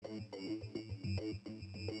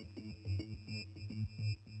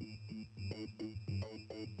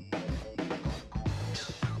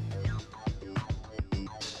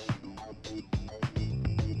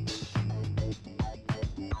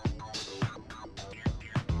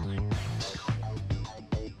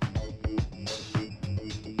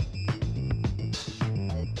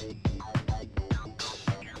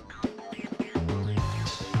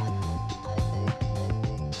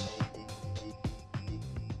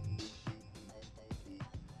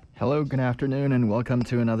Hello, good afternoon, and welcome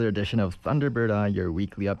to another edition of Thunderbird Eye, your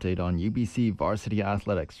weekly update on UBC varsity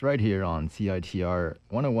athletics, right here on CiTR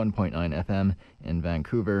 101.9 FM in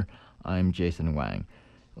Vancouver. I'm Jason Wang.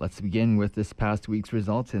 Let's begin with this past week's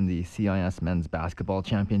results in the CIS Men's Basketball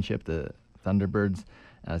Championship. The Thunderbirds,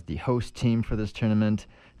 as the host team for this tournament,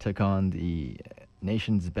 took on the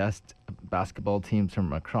nation's best basketball teams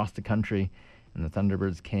from across the country, and the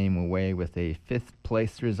Thunderbirds came away with a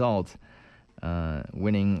fifth-place result,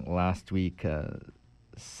 winning last week,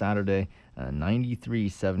 Saturday,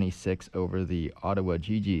 93-76 over the Ottawa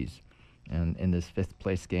GGs. And in this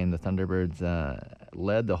fifth-place game, the Thunderbirds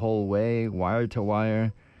led the whole way, wire to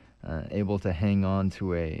wire, able to hang on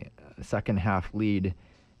to a second-half lead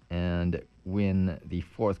and win the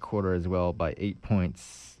fourth quarter as well by 8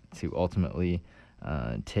 points to ultimately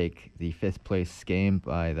take the fifth-place game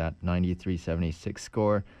by that 93-76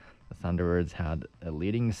 score. The Thunderbirds had a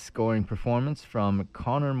leading scoring performance from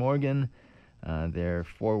Connor Morgan, their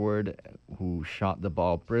forward, who shot the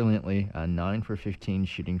ball brilliantly, 9 for 15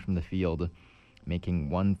 shooting from the field, making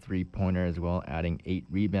 1 3-pointer as well, adding 8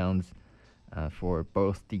 rebounds for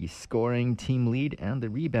both the scoring team lead and the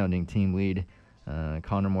rebounding team lead.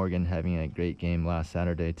 Connor Morgan having a great game last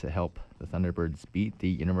Saturday to help the Thunderbirds beat the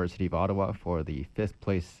University of Ottawa for the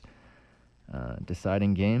fifth-place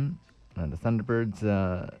deciding game. The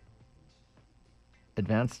Thunderbirds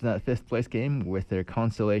advanced to that fifth-place game with their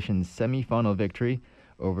consolation semi-final victory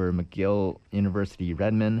over McGill University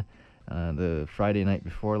Redmond. The Friday night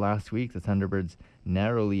before last week, the Thunderbirds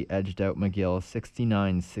narrowly edged out McGill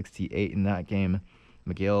 69-68 in that game.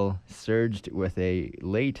 McGill surged with a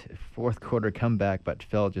late fourth-quarter comeback, but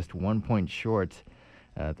fell just 1 point short.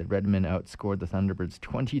 The Redmen outscored the Thunderbirds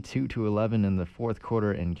 22-11 in the fourth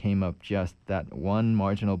quarter and came up just that one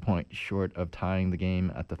marginal point short of tying the game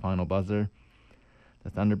at the final buzzer. The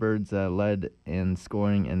Thunderbirds led in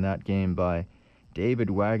scoring in that game by David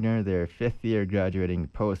Wagner, their fifth-year graduating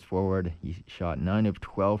post forward. He shot 9 of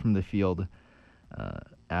 12 from the field,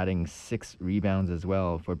 adding 6 rebounds as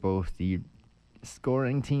well for both the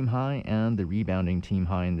scoring team high and the rebounding team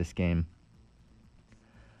high in this game.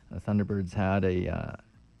 The Thunderbirds had a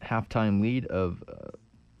halftime lead of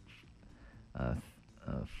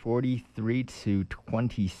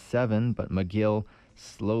 43-27, but McGill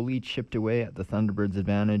slowly chipped away at the Thunderbirds'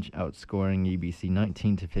 advantage, outscoring UBC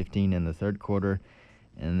 19-15 in the third quarter,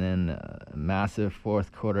 and then a massive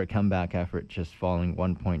fourth quarter comeback effort, just falling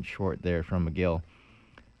 1 point short there from McGill.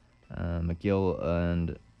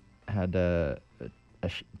 McGill had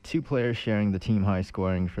two players sharing the team high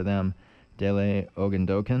scoring for them. Dele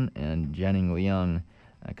Ogundokan and Jenning Leung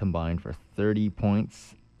combined for 30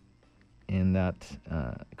 points in that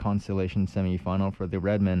consolation semifinal for the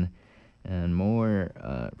Redmen, and more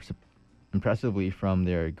impressively from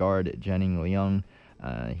their guard Jenning Leung.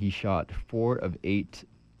 He shot 4 of 8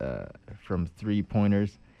 from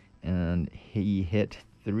three-pointers, and he hit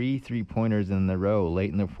 3 3-pointers in a row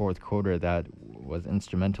late in the fourth quarter that was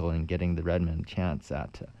instrumental in getting the Redmen a chance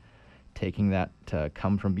at taking that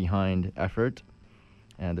come-from-behind effort.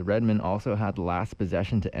 And the Redmen also had last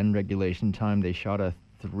possession to end regulation time. They shot a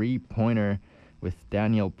 3-pointer with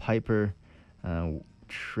Daniel Piper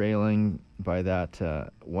trailing by that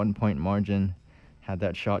 1 point margin. Had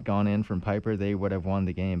that shot gone in from Piper, they would have won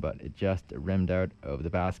the game, but it just rimmed out of the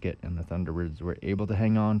basket, and the Thunderbirds were able to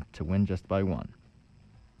hang on to win just by 1.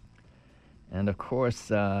 And of course,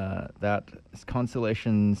 that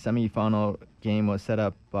consolation semifinal game was set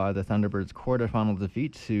up by the Thunderbirds' quarterfinal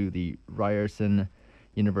defeat to the Ryerson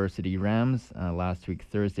University Rams last week,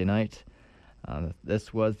 Thursday night.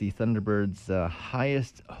 This was the Thunderbirds'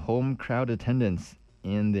 highest home crowd attendance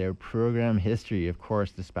in their program history. Of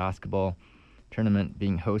course, this basketball tournament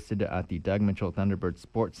being hosted at the Doug Mitchell Thunderbird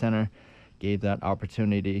Sports Center gave that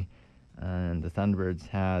opportunity, and the Thunderbirds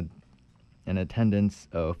had an attendance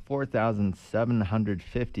of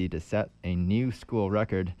 4,750 to set a new school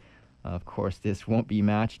record. Of course, this won't be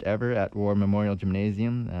matched ever at War Memorial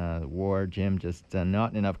Gymnasium. War Gym just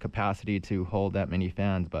not enough capacity to hold that many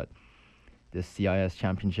fans, but this CIS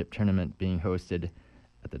Championship tournament being hosted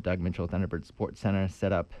at the Doug Mitchell Thunderbird Sports Center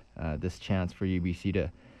set up this chance for UBC to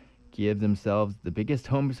give themselves the biggest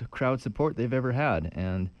home crowd support they've ever had,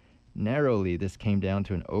 and narrowly this came down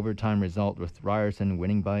to an overtime result with Ryerson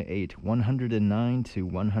winning by 8,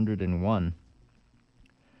 109-101.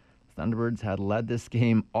 Thunderbirds had led this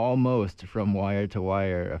game almost from wire to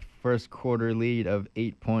wire, a first quarter lead of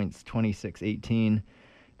 8 points, 26-18.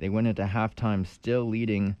 They went into halftime still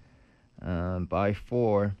leading by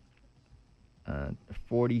 4,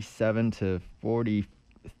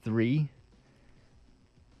 47-43.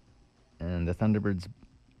 And the Thunderbirds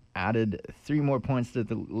added 3 more points to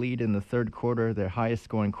the lead in the third quarter, their highest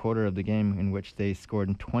scoring quarter of the game, in which they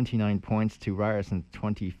scored 29 points to Ryerson's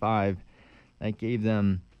 25. That gave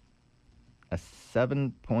them a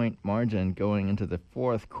 7-point margin going into the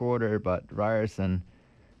fourth quarter, but Ryerson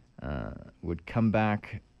would come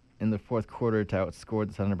back in the fourth quarter to outscore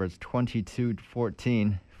the Thunderbirds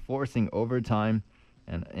 22-14, forcing overtime.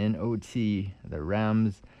 And in OT, the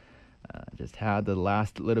Rams just had the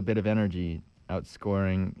last little bit of energy,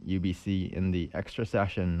 outscoring UBC in the extra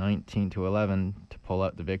session 19-11 to pull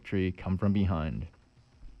out the victory, come from behind.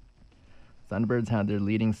 Thunderbirds had their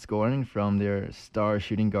leading scoring from their star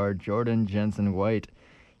shooting guard Jordan Jensen-White.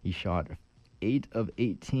 He shot 8 of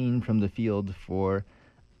 18 from the field for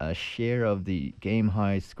a share of the game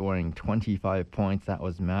high, scoring 25 points. That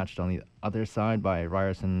was matched on the other side by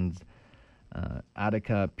Ryerson's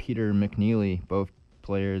Attica Peter McNeely, both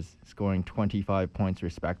players scoring 25 points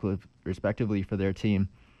respectively for their team.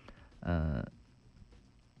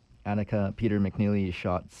 Attica Peter McNeely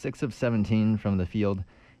shot 6 of 17 from the field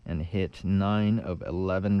and hit 9 of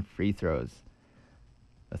 11 free throws.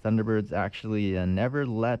 The Thunderbirds actually never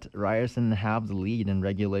let Ryerson have the lead in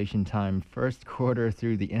regulation time. First quarter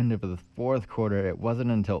through the end of the fourth quarter, it wasn't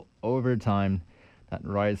until overtime that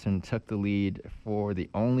Ryerson took the lead for the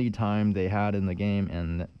only time they had in the game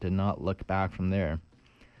and did not look back from there.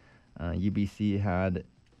 UBC had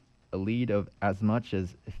a lead of as much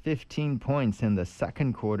as 15 points in the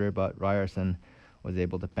second quarter, but Ryerson was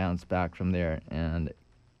able to bounce back from there and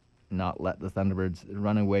not let the Thunderbirds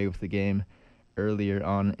run away with the game earlier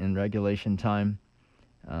on in regulation time.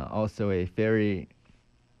 Also a very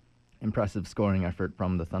impressive scoring effort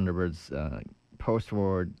from the Thunderbirds post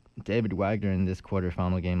forward David Wagner in this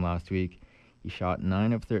quarterfinal game last week. He shot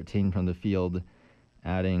 9 of 13 from the field,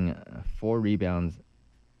 adding 4 rebounds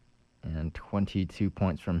and 22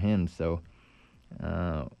 points from him. So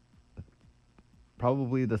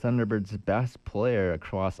probably the Thunderbirds' best player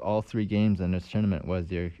across all 3 games in this tournament was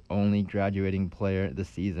their only graduating player this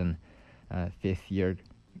season. 5th-year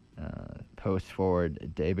post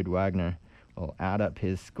forward David Wagner will add up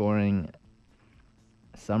his scoring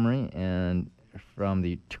summary, and from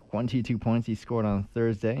the 22 points he scored on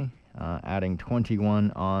Thursday, adding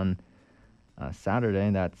 21 on Saturday,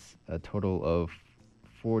 that's a total of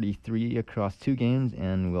 43 across 2 games,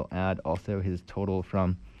 and we'll add also his total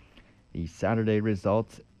from the Saturday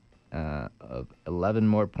result of 11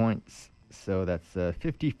 more points. So that's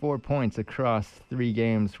 54 points across 3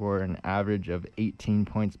 games for an average of 18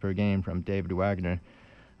 points per game from David Wagner.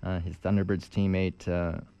 His Thunderbirds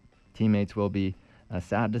teammates will be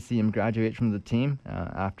sad to see him graduate from the team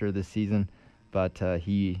after this season, but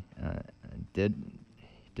he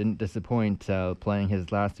didn't disappoint playing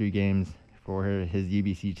his last 3 games for his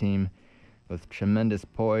UBC team with tremendous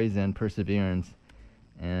poise and perseverance.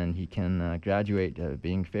 And he can graduate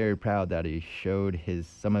being very proud that he showed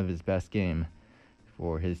some of his best game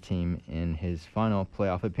for his team in his final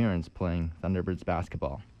playoff appearance playing Thunderbirds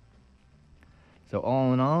basketball. So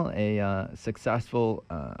all in all, a successful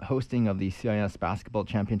hosting of the CIS Basketball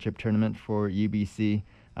Championship Tournament for UBC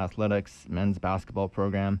Athletics men's basketball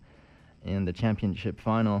program. In the championship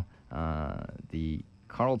final, the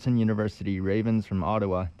Carleton University Ravens from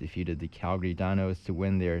Ottawa defeated the Calgary Dinos to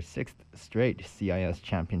win their 6th straight CIS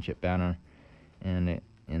championship banner. And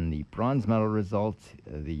in the bronze medal result,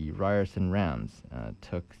 the Ryerson Rams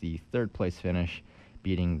took the 3rd place finish,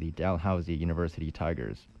 beating the Dalhousie University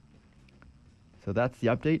Tigers. So that's the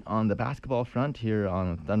update on the basketball front here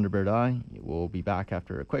on Thunderbird Eye. We'll be back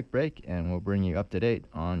after a quick break, and we'll bring you up to date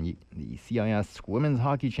on the CIS Women's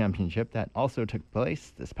Hockey Championship that also took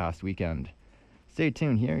place this past weekend. Stay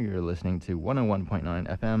tuned here. You're listening to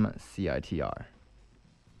 101.9 FM CiTR.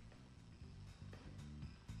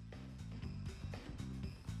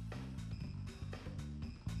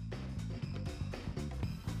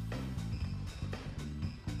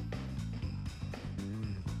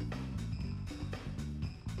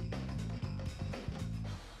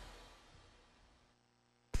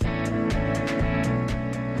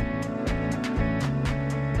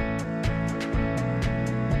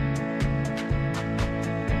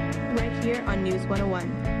 On News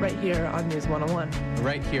 101. Right here on News 101.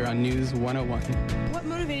 Right here on News 101. What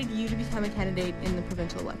motivated you to become a candidate in the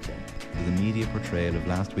provincial election? The media portrayal of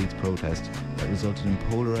last week's protest that resulted in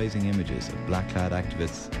polarising images of black-clad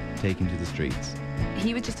activists taken to the streets.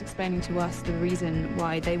 He was just explaining to us the reason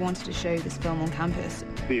why they wanted to show this film on campus.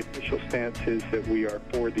 The official stance is that we are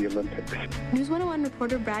for the Olympics. News 101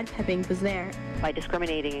 reporter Brad Pepping was there. By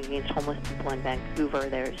discriminating against homeless people in Vancouver,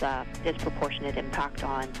 there's a disproportionate impact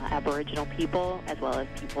on Aboriginal people as well as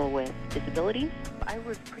people with disabilities. I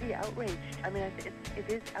was pretty outraged. I mean, it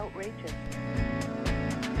is outrageous.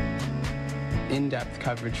 In-depth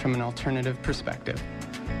coverage from an alternative perspective.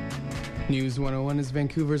 News 101 is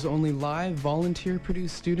Vancouver's only live,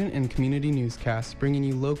 volunteer-produced student and community newscast, bringing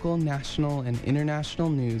you local, national, and international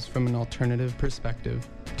news from an alternative perspective.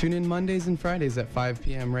 Tune in Mondays and Fridays at 5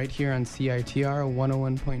 p.m. right here on CiTR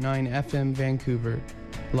 101.9 FM Vancouver.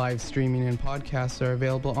 Live streaming and podcasts are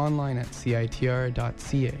available online at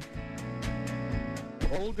citr.ca.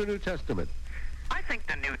 Old or New Testament? I think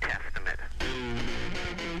the New Testament.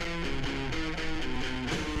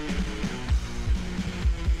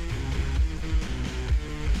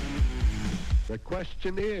 The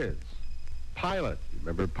question is, Pilate.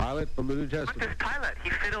 Remember Pilate from the New Testament? What does Pilate? He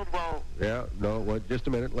fiddled well. Yeah, no, well, just a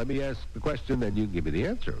minute. Let me ask the question, then you can give me the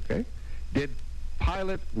answer, okay? Did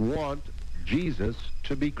Pilate want Jesus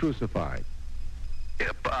to be crucified?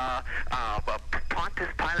 Pontius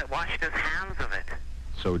Pilate washed his hands of it.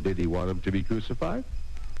 So did he want him to be crucified?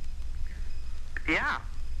 Yeah.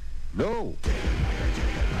 No.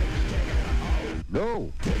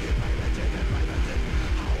 No.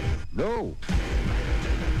 No.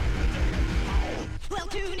 Well,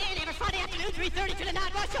 tune in every Friday afternoon, 3:30 to the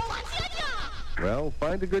Night Watch Show on CiTR. Well,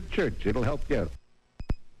 find a good church. It'll help you out.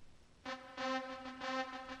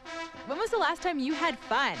 When was the last time you had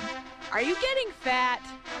fun? Are you getting fat?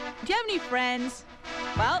 Do you have any friends?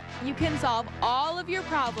 Well, you can solve all of your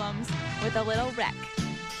problems with a little rec.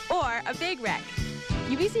 Or a big rec.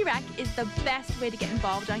 UBC Rec is the best way to get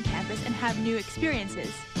involved on campus and have new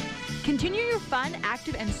experiences. Continue your fun,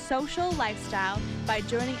 active, and social lifestyle by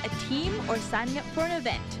joining a team or signing up for an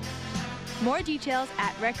event. More details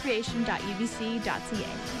at recreation.ubc.ca.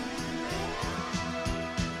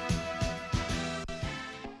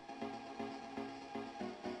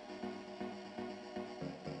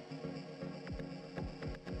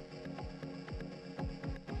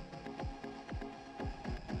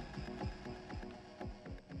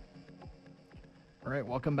 All right,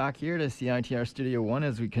 welcome back here to CiTR Studio 1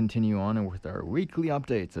 as we continue on with our weekly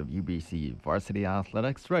updates of UBC varsity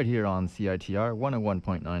athletics right here on CiTR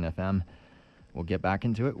 101.9 FM. We'll get back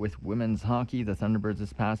into it with women's hockey. The Thunderbirds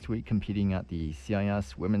this past week competing at the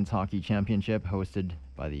CIS Women's Hockey Championship hosted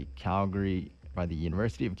by the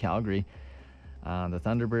University of Calgary. The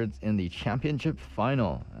Thunderbirds in the championship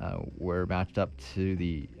final were matched up to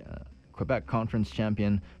the Quebec Conference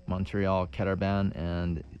champion Montreal Keterban,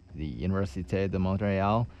 and the Université de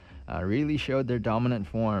Montréal really showed their dominant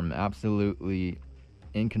form, absolutely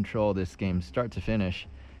in control this game start to finish,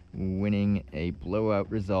 winning a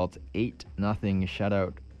blowout result, 8-0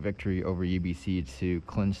 shutout victory over UBC to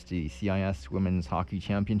clinch the CIS Women's Hockey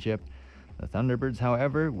Championship. The Thunderbirds,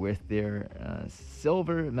 however, with their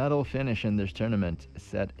silver medal finish in this tournament,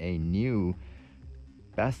 set a new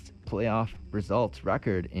best playoff results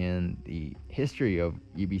record in the history of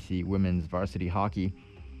UBC women's varsity hockey.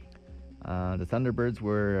 The Thunderbirds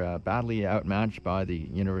were badly outmatched by the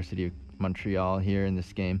University of Montreal here in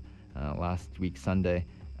this game last week Sunday,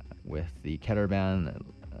 with the Keterban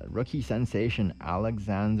rookie sensation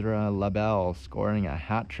Alexandra Labelle scoring a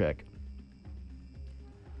hat trick.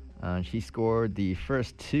 She scored the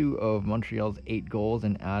first 2 of Montreal's 8 goals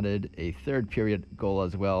and added a third period goal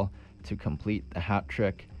as well to complete the hat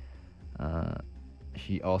trick.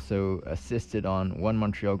 She also assisted on 1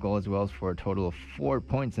 Montreal goal as well for a total of 4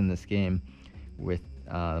 points in this game, with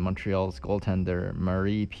Montreal's goaltender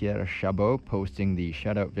Marie-Pierre Chabot posting the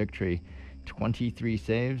shutout victory. 23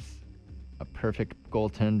 saves, a perfect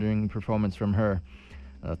goaltending performance from her.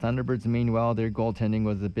 The Thunderbirds, meanwhile, their goaltending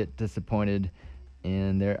was a bit disappointed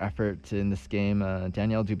in their effort in this game.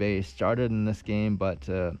 Danielle Dubé started in this game but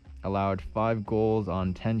allowed 5 goals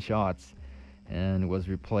on 10 shots and was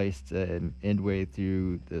replaced midway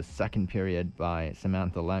through the second period by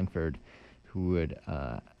Samantha Langford, who would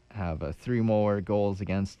have 3 more goals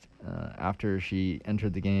against after she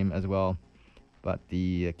entered the game as well. But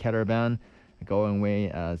the Keterban going away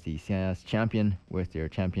as the CIS champion with their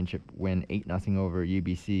championship win 8-0 over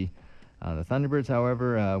UBC. The Thunderbirds,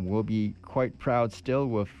 however, will be quite proud still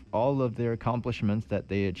with all of their accomplishments that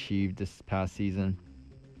they achieved this past season.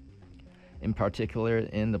 In particular,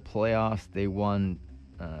 in the playoffs, they won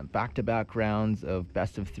back-to-back rounds of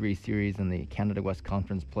best-of-3 series in the Canada West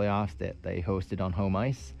Conference playoffs that they hosted on home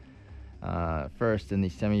ice. First, in the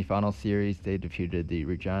semifinal series, they defeated the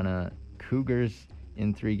Regina Cougars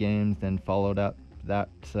in 3 games, then followed up that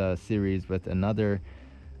series with another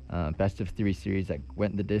best of 3 series that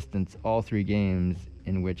went the distance all 3 games,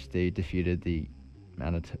 in which they defeated the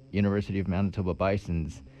University of Manitoba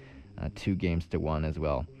Bisons 2-1 as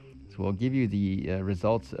well. So we'll give you the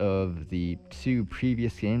results of the 2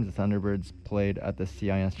 previous games the Thunderbirds played at the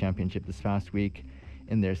CIS Championship this past week.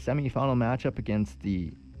 In their semi-final matchup against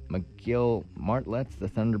the McGill Martlets, the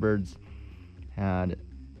Thunderbirds had,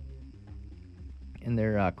 in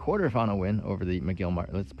their quarterfinal win over the McGill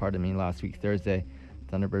Martlets, last week Thursday,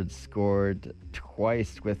 Thunderbirds scored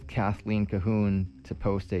twice with Kathleen Cahoon to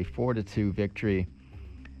post a 4-2 victory.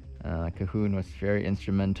 Cahoon was very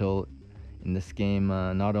instrumental in this game,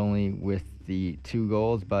 not only with the 2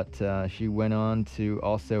 goals, but she went on to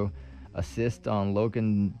also assist on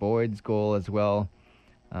Logan Boyd's goal as well.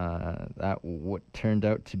 That what turned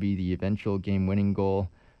out to be the eventual game-winning goal.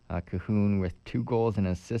 Cahoon with 2 goals and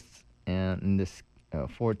assists, and in this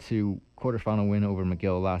 4-2 quarterfinal win over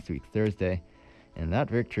McGill last week Thursday. And that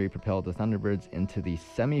victory propelled the Thunderbirds into the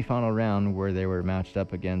semi-final round, where they were matched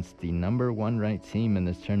up against the number 1 ranked team in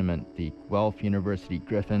this tournament, the Guelph University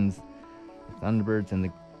Griffins. The Thunderbirds and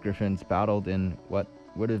the Griffins battled in what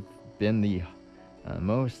would have been the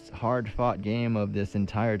most hard-fought game of this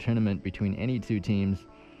entire tournament between any 2 teams.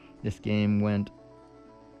 This game went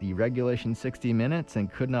the regulation 60 minutes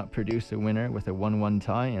and could not produce a winner, with a 1-1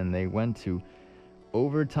 tie, and they went to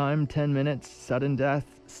overtime, 10 minutes, sudden death,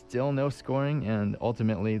 still no scoring, and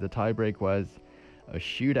ultimately the tiebreak was a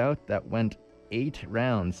shootout that went 8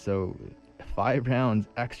 rounds, so 5 rounds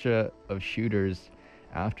extra of shooters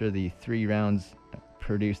after the 3 rounds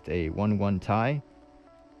produced a 1-1 tie.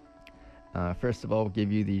 First of all, we'll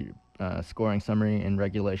give you the scoring summary in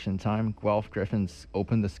regulation time. Guelph Griffins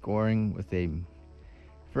opened the scoring with a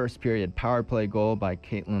first period power play goal by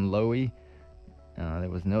Caitlin Lowy. There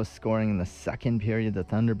was no scoring in the second period. The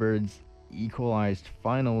Thunderbirds equalized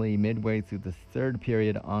finally midway through the third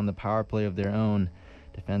period on the power play of their own.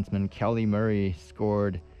 Defenseman Kelly Murray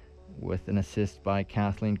scored with an assist by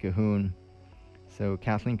Kathleen Cahoon. So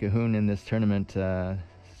Kathleen Cahoon in this tournament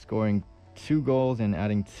scoring 2 goals and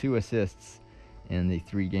adding 2 assists in the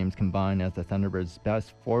 3 games combined, as the Thunderbirds'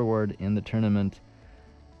 best forward in the tournament.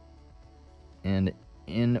 And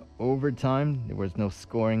in overtime, there was no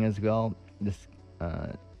scoring as well. This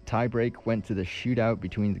tiebreak went to the shootout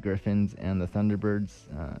between the Griffins and the Thunderbirds.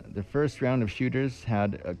 The first round of shooters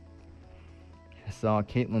saw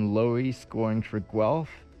Caitlin Lowy scoring for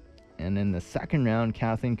Guelph, and in the second round,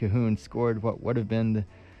 Kathleen Cahoon scored what would have been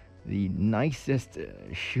the nicest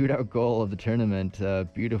shootout goal of the tournament. A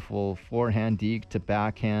beautiful forehand deke to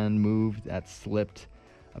backhand move that slipped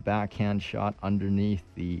a backhand shot underneath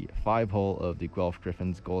the 5-hole of the Guelph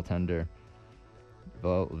Griffins goaltender,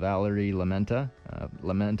 Valerie Lamenta.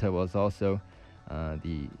 Lamenta was also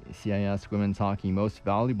the CIS Women's Hockey Most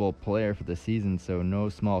Valuable Player for the season, so no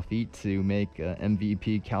small feat to make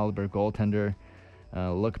MVP caliber goaltender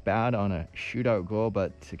look bad on a shootout goal,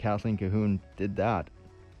 but Kathleen Cahoon did that.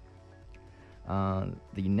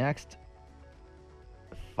 The next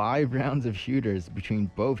 5 rounds of shooters between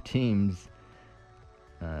both teams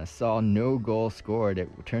saw no goal scored. It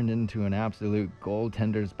turned into an absolute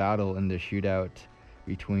goaltenders battle in the shootout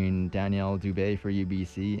between Danielle Dubé for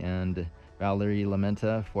UBC and Valerie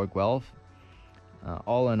Lamenta for Guelph.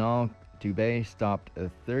 All in all, Dubé stopped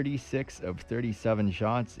 36 of 37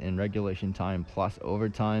 shots in regulation time plus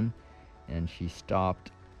overtime, and she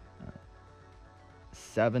stopped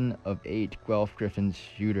 7 of 8 Guelph Griffins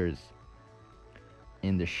shooters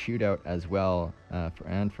in the shootout as well.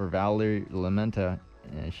 For Valerie Lamenta,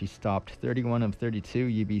 she stopped 31 of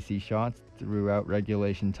 32 UBC shots throughout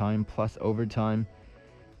regulation time plus overtime,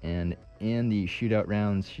 and in the shootout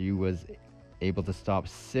rounds she was able to stop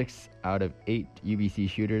 6 out of 8 UBC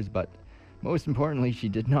shooters, but most importantly, she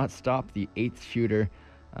did not stop the 8th shooter,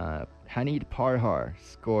 Hanit Parhar,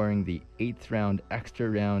 scoring the 8th round extra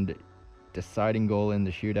round deciding goal in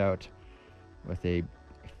the shootout with a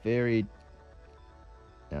very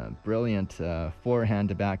brilliant forehand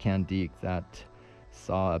to backhand deke that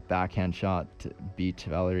saw a backhand shot beat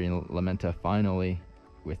Valerie Lamenta finally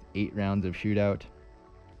with 8 rounds of shootout.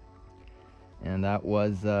 And that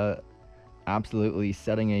was absolutely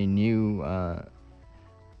setting a new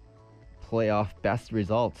playoff best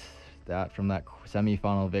result. That from that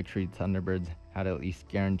semi-final victory, Thunderbirds had at least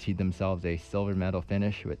guaranteed themselves a silver medal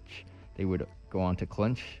finish, which they would go on to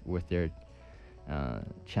clinch with their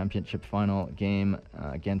championship final game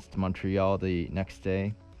against Montreal the next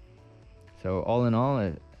day. So all in all,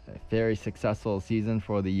 a very successful season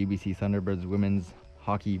for the UBC Thunderbirds women's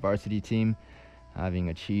hockey varsity team, having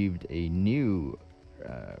achieved a new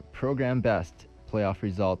program best playoff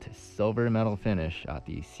result, silver medal finish at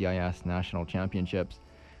the CIS National Championships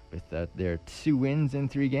with their 2 wins in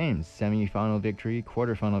 3 games, semi-final victory,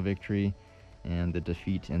 quarterfinal victory, and the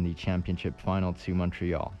defeat in the championship final to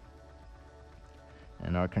Montreal.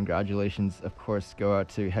 And our congratulations, of course, go out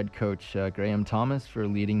to head coach Graham Thomas for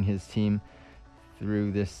leading his team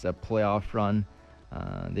through this playoff run.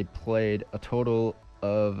 They played a total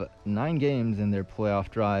of 9 games in their playoff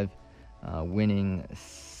drive, winning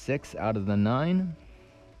 6 out of the 9.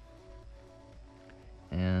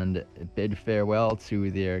 And bid farewell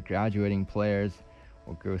to their graduating players.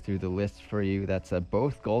 We'll go through the list for you. That's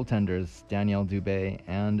both goaltenders, Danielle Dubé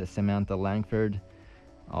and Samantha Langford.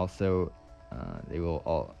 Also, they will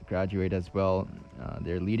all graduate as well.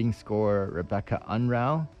 Their leading scorer, Rebecca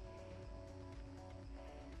Unrau.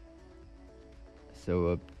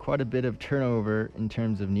 So quite a bit of turnover in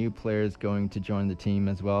terms of new players going to join the team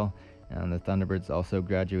as well. And the Thunderbirds also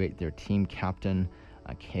graduate their team captain,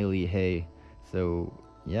 Kaylee Hay. So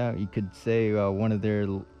yeah, you could say one of their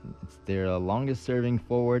longest serving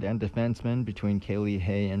forward and defenseman between Kaylee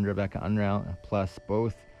Hay and Rebecca Unrau, plus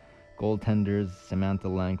both goaltenders Samantha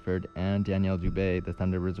Langford and Danielle Dubé. The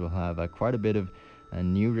Thunderbirds will have quite a bit of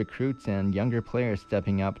new recruits and younger players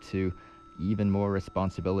stepping up to even more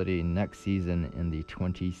responsibility next season in the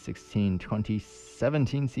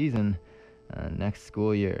 2016-2017 season, next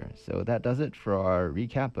school year. So that does it for our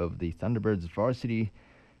recap of the Thunderbirds varsity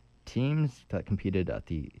teams that competed at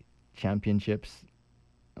the championships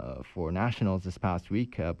for nationals this past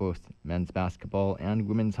week, both men's basketball and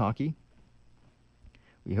women's hockey.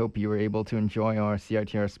 We hope you were able to enjoy our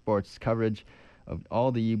CiTR sports coverage of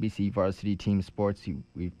all the UBC varsity team sports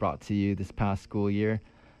we've brought to you this past school year.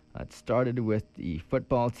 It started with the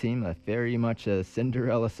football team, very much a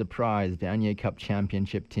Cinderella surprise Vanier Cup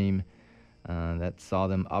championship team that saw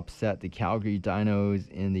them upset the Calgary Dinos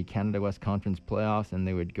in the Canada West Conference playoffs, and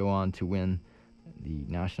they would go on to win the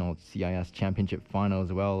National CIS Championship final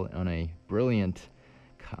as well on a brilliant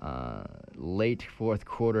late fourth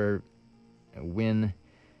quarter win.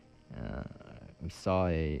 We saw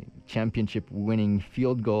a championship-winning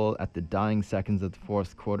field goal at the dying seconds of the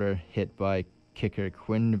fourth quarter, hit by kicker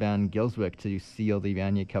Quinn Van Gilswick to seal the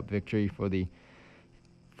Vanier Cup victory for the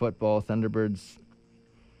football Thunderbirds.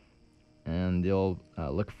 And they'll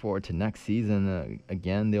look forward to next season.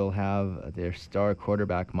 Again, they'll have their star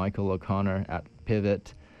quarterback Michael O'Connor at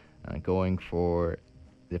pivot, going for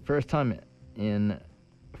the first time in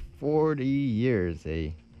 40 years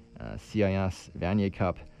a CIS Vanier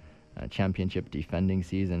Cup championship defending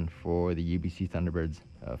season for the UBC Thunderbirds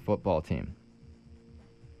football team.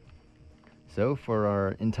 So for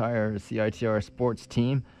our entire CiTR sports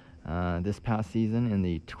team this past season in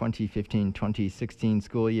the 2015-2016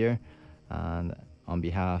 school year, on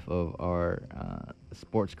behalf of our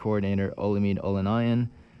sports coordinator Olamide Olanayan,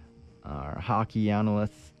 our hockey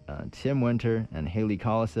analysts Tim Winter and Haley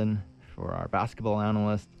Collison, for our basketball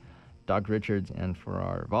analyst Doug Richards, and for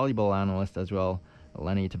our volleyball analyst as well,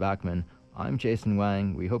 Lenny Tabakman, I'm Jason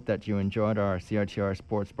Wang. We hope that you enjoyed our CiTR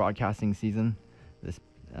sports broadcasting season this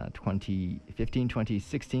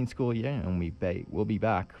 2015-2016 school year, and we'll be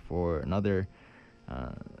back for another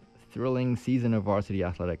thrilling season of varsity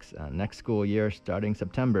athletics next school year starting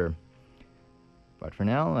September. But for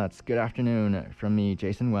now, that's good afternoon from me,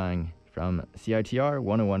 Jason Wang, from CiTR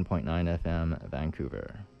 101.9 FM,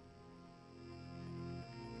 Vancouver.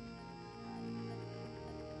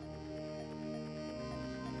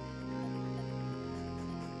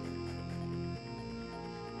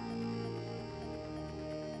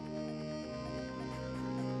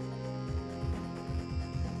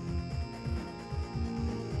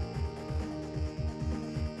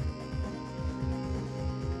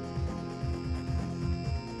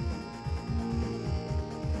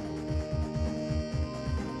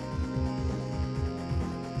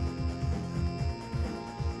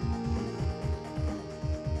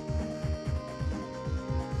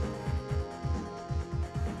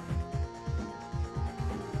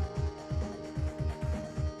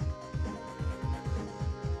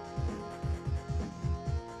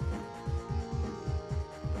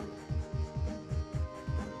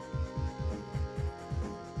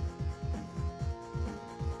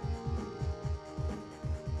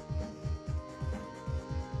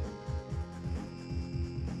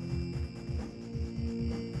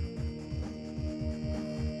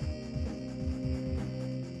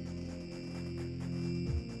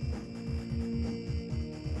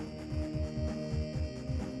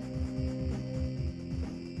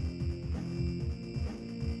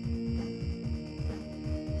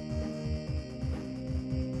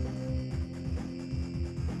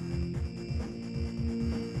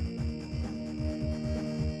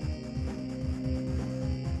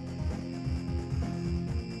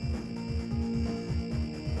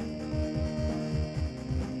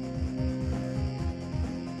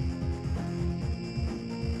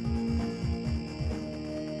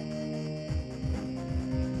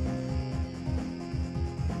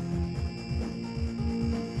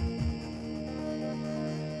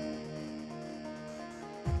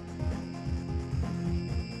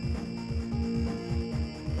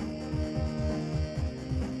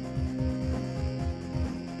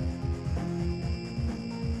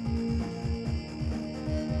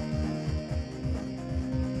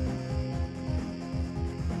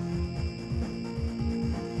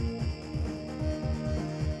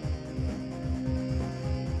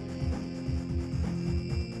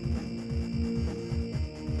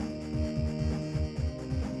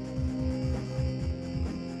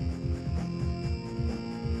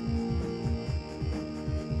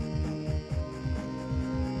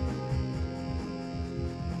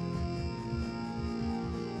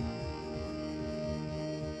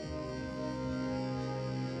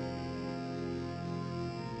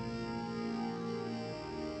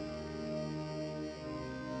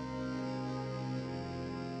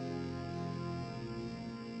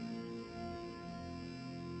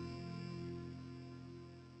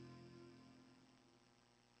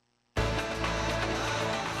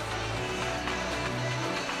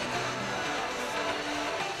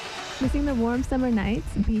 Missing the warm summer nights,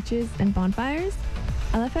 beaches, and bonfires?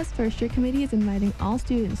 LFS First Year Committee is inviting all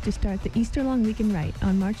students to start the Easter Long Weekend Right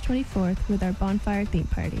on March 24th with our bonfire theme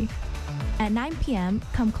party. At 9 p.m.,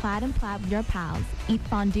 come clad and plaid with your pals, eat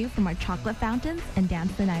fondue from our chocolate fountains, and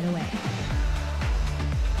dance the night away.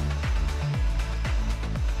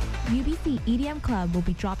 UBC EDM Club will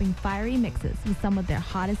be dropping fiery mixes with some of their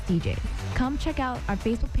hottest DJs. Come check out our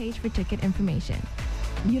Facebook page for ticket information.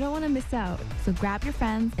 You don't want to miss out, so grab your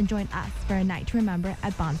friends and join us for a night to remember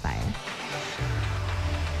at Bonfire.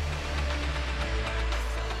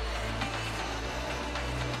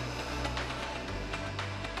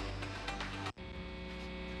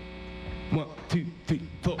 One, two, three,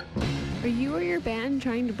 four. Are you or your band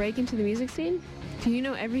trying to break into the music scene? Do you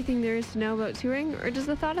know everything there is to know about touring, or does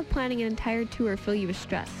the thought of planning an entire tour fill you with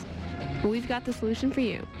stress? Well, we've got the solution for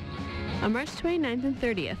you. On March 29th and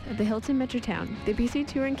 30th at the Hilton Metrotown, the BC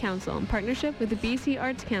Touring Council, in partnership with the BC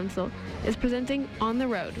Arts Council, is presenting On the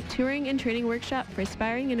Road, touring and training workshop for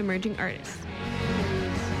aspiring and emerging artists.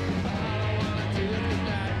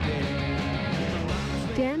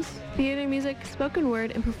 Dance, theater, music, spoken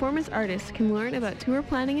word, and performance artists can learn about tour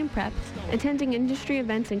planning and prep, attending industry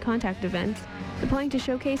events and contact events, applying to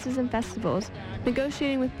showcases and festivals,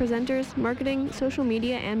 negotiating with presenters, marketing, social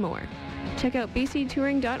media, and more. Check out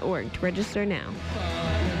bctouring.org to register now.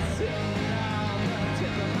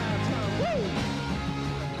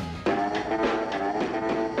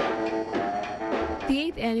 The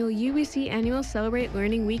 8th annual UBC Annual Celebrate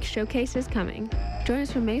Learning Week Showcase is coming. Join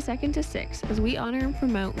us from May 2nd to 6th as we honor and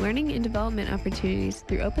promote learning and development opportunities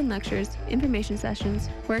through open lectures, information sessions,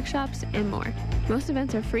 workshops, and more. Most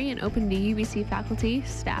events are free and open to UBC faculty,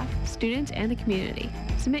 staff, students, and the community.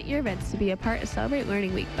 Submit your events to be a part of Celebrate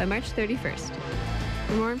Learning Week by March 31st.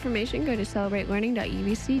 For more information, go to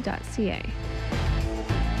celebratelearning.ubc.ca.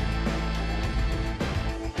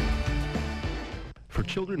 For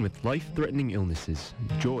children with life-threatening illnesses,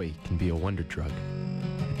 joy can be a wonder drug.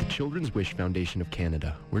 At the Children's Wish Foundation of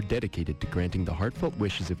Canada, we're dedicated to granting the heartfelt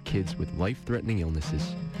wishes of kids with life-threatening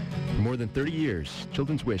illnesses. For more than 30 years,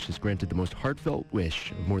 Children's Wish has granted the most heartfelt wish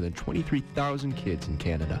of more than 23,000 kids in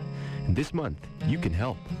Canada. And this month, you can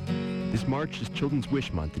help. This March is Children's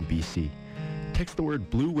Wish Month in BC. Text the word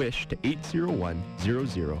Blue Wish to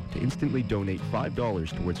 80100 to instantly donate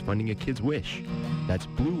 $5 towards funding a kid's wish. That's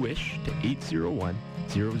Blue Wish to 80100.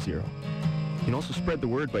 You can also spread the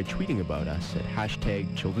word by tweeting about us at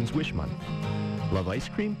hashtag Children's Wish Month. Love ice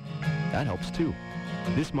cream? That helps too.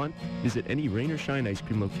 This month, visit any Rain or Shine ice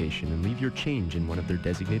cream location and leave your change in one of their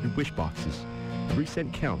designated wish boxes. Every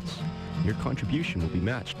cent counts. Your contribution will be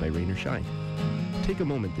matched by Rain or Shine. Take a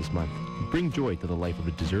moment this month and bring joy to the life of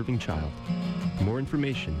a deserving child. For more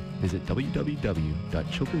information, visit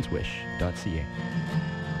www.childrenswish.ca.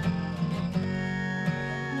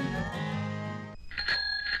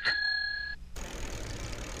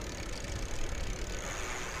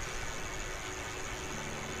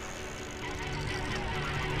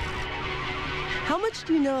 How much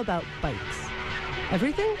do you know about bikes?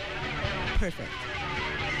 Everything? Perfect.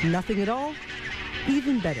 Nothing at all?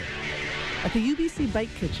 Even better. At the UBC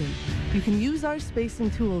Bike Kitchen, you can use our space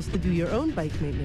and tools to do your own bike maintenance